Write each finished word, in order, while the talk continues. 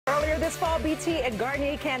Earlier this fall, BT and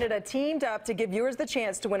Garnier Canada teamed up to give viewers the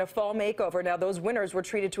chance to win a fall makeover. Now, those winners were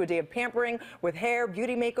treated to a day of pampering with hair,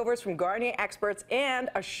 beauty makeovers from Garnier experts, and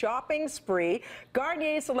a shopping spree.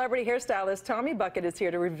 Garnier celebrity hairstylist Tommy Buckett is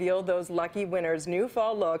here to reveal those lucky winners' new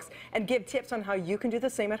fall looks and give tips on how you can do the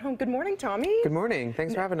same at home. Good morning, Tommy. Good morning.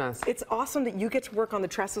 Thanks for having us. It's awesome that you get to work on the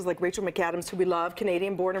tresses like Rachel McAdams, who we love,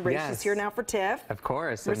 Canadian born and raised. Yes. She's here now for TIFF. Of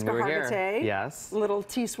course. Mariska Hargitay. Yes. Little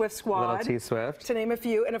T-Swift squad. Little T-Swift. To name a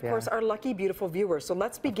few. And of course, our lucky, beautiful viewers. So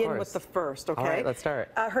let's begin with the first, okay? All right, let's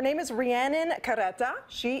start. Her name is Rhiannon Carreta.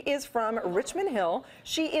 She is from Richmond Hill.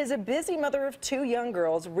 She is a busy mother of 2 young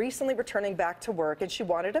girls, recently returning back to work, and she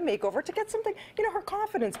wanted a makeover to get something, you know, her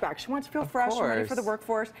confidence back. She wants to feel fresh and ready for the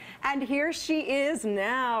workforce. And here she is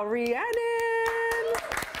now, Rhiannon.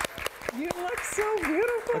 You look so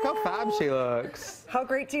beautiful. Look how fab she looks. How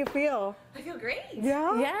great do you feel? I feel great.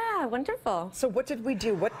 Yeah? Yeah, wonderful. So what did we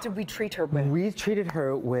do? What did we treat her with? We treated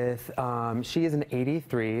her with, she is an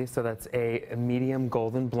 83, so that's a medium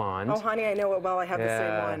golden blonde. Oh, honey, I know it well. I have the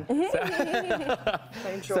same one. I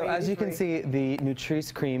enjoy So as you can see, the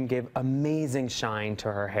Nutrice cream gave amazing shine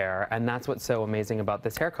to her hair, and that's what's so amazing about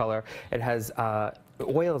this hair color. It has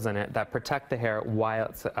oils in it that protect the hair while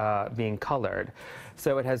it's being colored.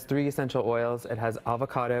 So it has 3 essential oils. It has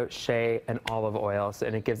avocado, shea, and olive oils,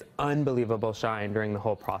 and it gives unbelievable shine during the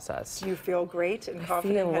whole process. Do you feel great and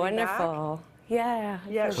confident? I feel wonderful. Yeah.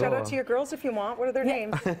 Yeah, shout out to your girls if you want. What are their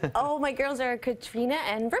names? Oh, my girls are Katrina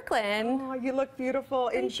and Brooklyn. Oh, you look beautiful.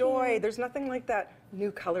 Enjoy. There's nothing like that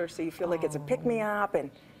new color, so you feel like it's a pick-me-up, and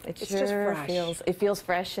it's sure just fresh. It feels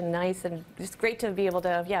fresh and nice, and it's great to be able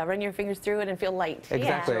to, run your fingers through it and feel light.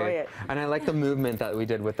 Exactly. Enjoy it. And I like the movement that we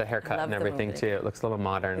did with the haircut and everything, too. It looks a little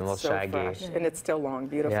modern, a little shaggy. Fresh, and it's still long.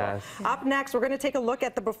 Beautiful. Yes. Up next, we're going to take a look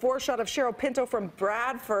at the before shot of Cheryl Pinto from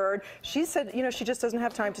Bradford. She said, you know, she just doesn't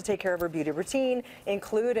have time to take care of her beauty routine,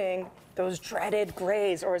 including those dreaded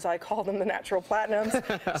grays, or as I call them, the natural platinums.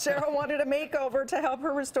 Cheryl wanted a makeover to help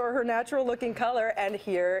her restore her natural looking color, and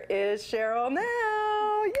here is Cheryl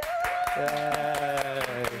now.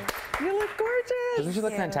 Yay! You look gorgeous. Doesn't she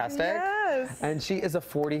look fantastic? Yes. And she is a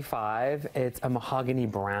 45. It's a mahogany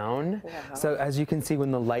brown. Wow. So as you can see,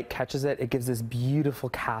 when the light catches it, it gives this beautiful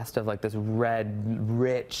cast of like this red,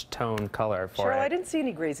 rich tone color for Cheryl, it. I didn't see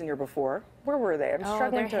any grays in your before. Where were they? I'm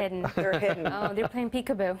struggling they're hidden. They're hidden. Oh, they're playing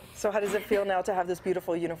peekaboo. So how does it feel now to have this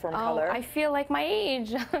beautiful uniform color? I feel like my age.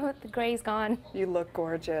 The gray's gone. You look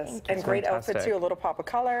gorgeous. Thank And you. great Fantastic. outfit too, a little pop of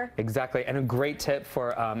color. Exactly, and a great tip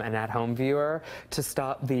for an at-home viewer to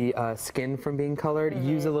stop the skin from being colored.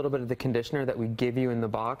 Use a little bit of the conditioner that we give you in the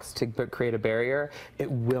box to create a barrier. It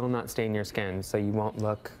will not stain your skin, so you won't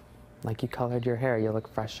look like you colored your hair. You'll look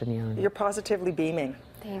fresh and young. You're positively beaming.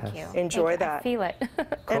 Thank you. Enjoy Thank you. that. I feel it.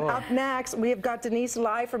 And up next, we have got Denise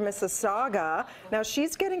live from Mississauga. Now,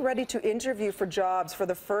 she's getting ready to interview for jobs for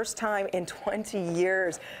the first time in 20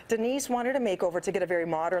 years. Denise wanted a makeover to get a very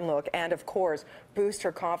modern look and, of course, boost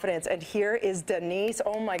her confidence. And here is Denise.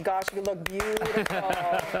 Oh, my gosh, you look beautiful.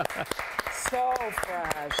 So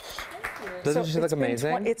fresh. Doesn't she look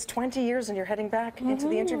amazing? It's 20 years and you're heading back into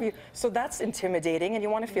the interview. So that's intimidating, and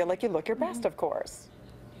you want to feel like you look your best, of course.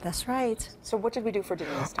 That's right. So what did we do for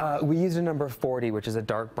Denise? We used a number 40, which is a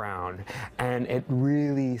dark brown, and it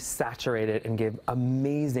really saturated and gave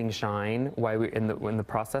amazing shine while we in the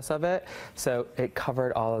process of it. So it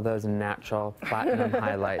covered all of those natural platinum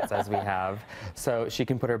highlights as we have, so she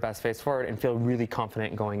can put her best face forward and feel really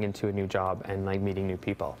confident going into a new job and like meeting new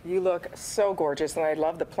people. You look so gorgeous, and I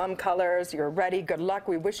love the plum colors. You're ready. Good luck.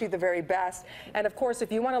 We wish you the very best. And of course,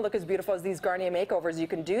 if you want to look as beautiful as these Garnier makeovers, you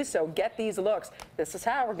can do so. Get these looks. This is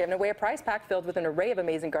how. We're giving away a prize pack filled with an array of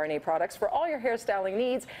amazing Garnier products for all your hairstyling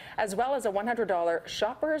needs, as well as a $100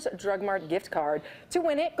 Shoppers Drug Mart gift card. To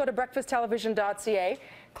win it, go to breakfasttelevision.ca,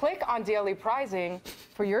 click on Daily Prizing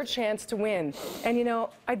for your chance to win. And you know,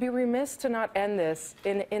 I'd be remiss to not end this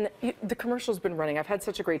the commercial's been running. I've had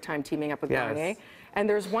such a great time teaming up with Garnier, and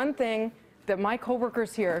there's one thing that my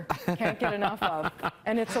coworkers here can't get enough of,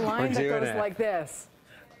 and it's a line that goes like this: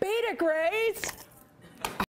 beat it, Grace!